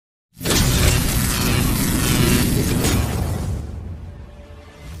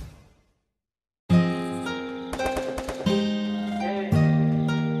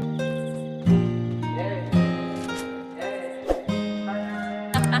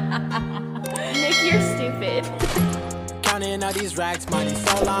of these racks, money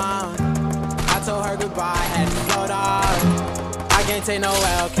so long. I told her goodbye, had to float off. I can't take no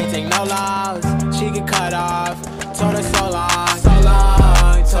L, can't take no loss. She get cut off, told her so long, so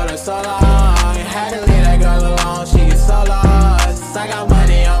long, told her so long. Had to leave that girl alone, she get so lost. I got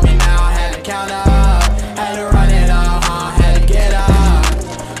money on me now, had to count up, had to run it up, had to get up.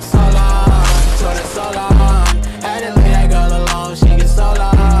 So long, told her so long. Had to leave that girl alone, she get so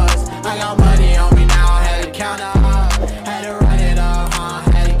lost. I got money on me now, had to count up, had to run it up,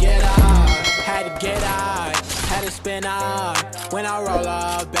 had to get up, had to get out, had to spin up. When I roll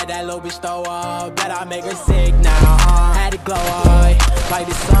up, bet that little bitch throw up, bet I make her sick now, had to glow up, like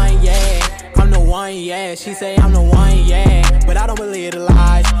the sun, yeah. I'm the one, yeah, she say I'm the one, yeah, but I don't believe the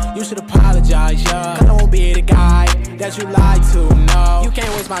lies, you should apologize, yeah, cause I won't be the guy that you lied to, no. You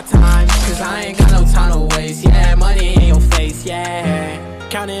can't waste my time, cause I ain't got no time to waste, yeah, money in your face, yeah.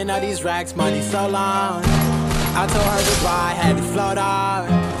 Counting all these racks, money so long. I told her goodbye, had to float off.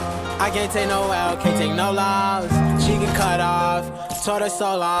 I can't take no L, can't take no loss. She get cut off, told her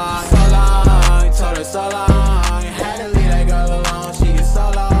so long, so long, told her so long. Had to leave that girl alone, she get so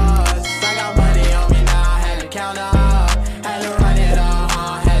lost. I got money on me now, had to count up, had to run it up,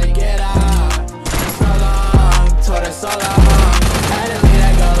 had to get up. So long, told her so long. Had to leave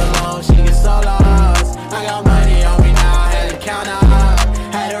that girl alone, she get so lost. I got money on me now, had to count up,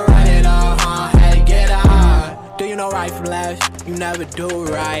 had to run it up, had to get up. Do you know right from left? You never do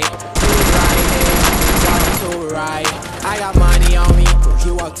right. Too right. I got money on me,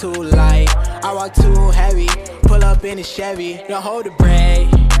 you walk too light. I walk too heavy, pull up in a Chevy. Don't hold the brake,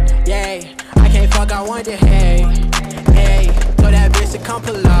 yeah. I can't fuck, I want the hay, hey. Told that bitch to come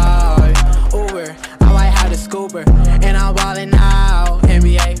pull up, Uber. I might have the scooper, and I'm ballin' out,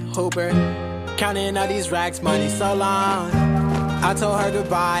 NBA Hooper. Counting all these racks, money so long. I told her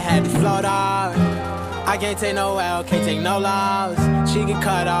goodbye, had to float off. I can't take no L, can't take no loss. She get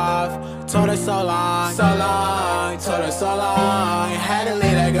cut off, told her so long, so long, told her so long. Had to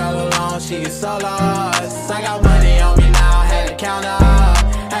leave that girl alone, she get so lost. I got money on me now, had to count up,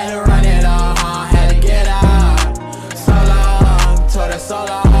 had to run it up, had to get up. So long, told her so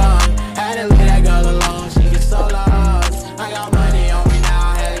long. Had to leave that girl alone, she get so lost. I got money on me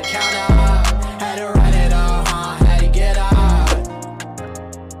now, had to count up, had to run it up, had to get up.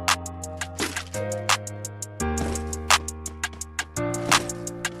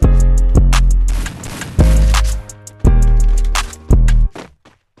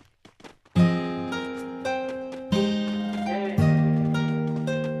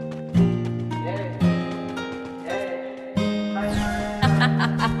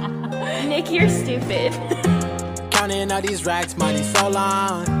 Nick, you're stupid. Counting all these racks, money so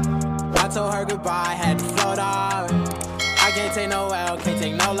long. I told her goodbye, had to float off. I can't take no L, can't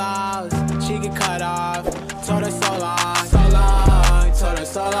take no loss. She get cut off, told her so long, so long, told her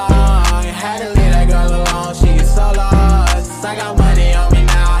so long. Had to leave that girl alone, she get so lost. I got money on me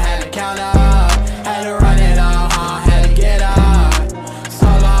now, had to count up, had to run it up, had to get up. So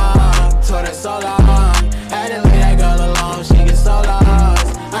long, told her so long. Had to leave that girl alone, she get so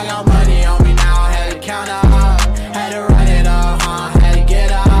lost. I got money on me now, had to count up, had to run it up, had to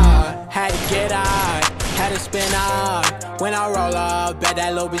get up, had to get out, had to spin up. When I roll up, bet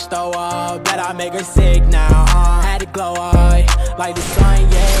that little bitch throw up, bet I make her sick now, had to glow up, like the sun,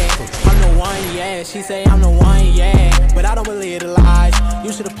 yeah. I'm the one, yeah, she say I'm the one, yeah, but I don't believe the lies,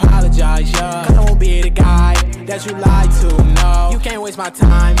 you should apologize, yeah, cause I won't be the guy that you lied to, no. You can't waste my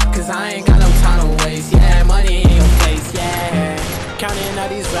time, cause I ain't got no time to waste, yeah, money in your face, yeah. Counting all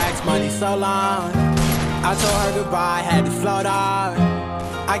these racks, money so long. I told her goodbye, had to float off.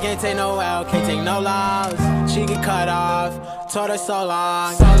 I can't take no L, can't take no loss. She get cut off, told her so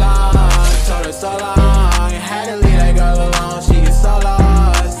long, so long, told her so long. Had to leave that girl alone, she get so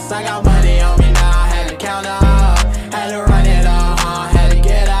lost. I got money on me now, had to count up, had to run it up, had to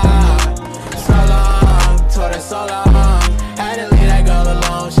get up. So long, told her so long. Had to leave that girl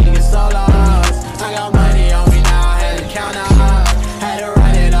alone, she get so lost. I got money on me now, had to count up, had to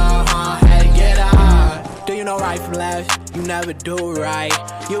run it up, had to get up. Do you know right from left? You never do right.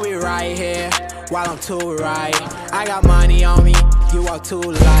 You be right here while I'm too right. I got money on me, you walk too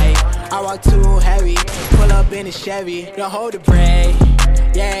light. I walk too heavy, pull up in a Chevy. Don't hold the brake,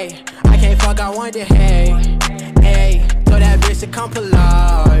 yeah. I can't fuck, I want the hay, hey. Told that bitch to come pull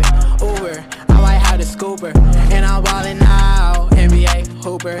up, Uber. I might have the scooper, and I'm ballin' out, NBA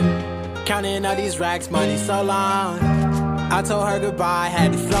Hooper. Counting all these racks, money so long. I told her goodbye,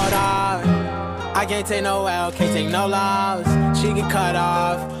 had to float off. I can't take no L, can't take no loss. She get cut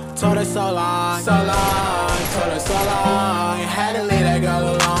off, told her so long, so long, told her so long. Had to leave that girl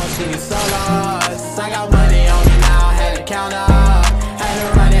alone, she get so lost. I got money on me now, had to count up.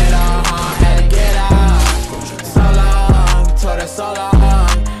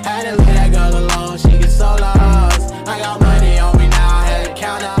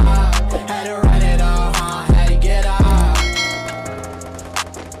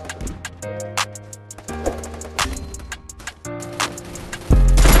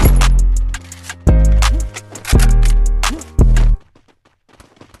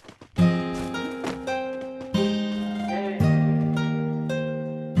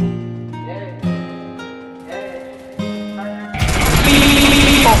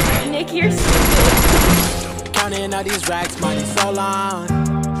 all these racks, money so long.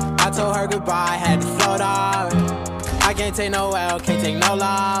 I told her goodbye, had to float off. I can't take no L, can't take no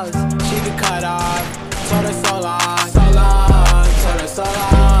loss. She get cut off, told her so long, so long, told her so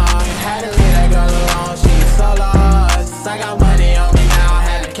long. Had to leave that girl alone, she get so lost. I got money on me now,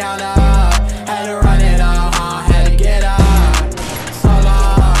 had to count up, had to run it up, had to get up. So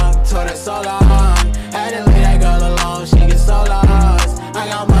long, told her so long. Had to leave that girl alone, she get so lost. I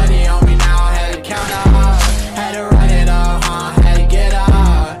got money on me now, had to count up, had to run it up, had to get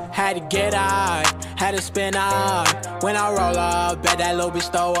up, had to get up. Had to spin up. When I roll up, bet that little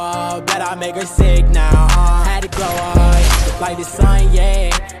bitch throw up. Bet I make her sick now, had to glow up like the sun, yeah.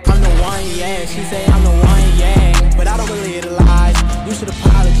 I'm the one, yeah. She say I'm the one, yeah. But I don't believe the lies. You should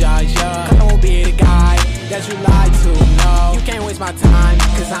apologize, yeah. Cause I won't be the guy that you lied to, no. You can't waste my time,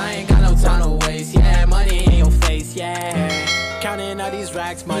 cause I ain't got no time to waste, yeah. Money in your face, yeah. Counting all these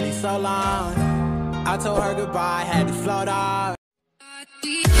racks, money so long. I told her goodbye, had to float off.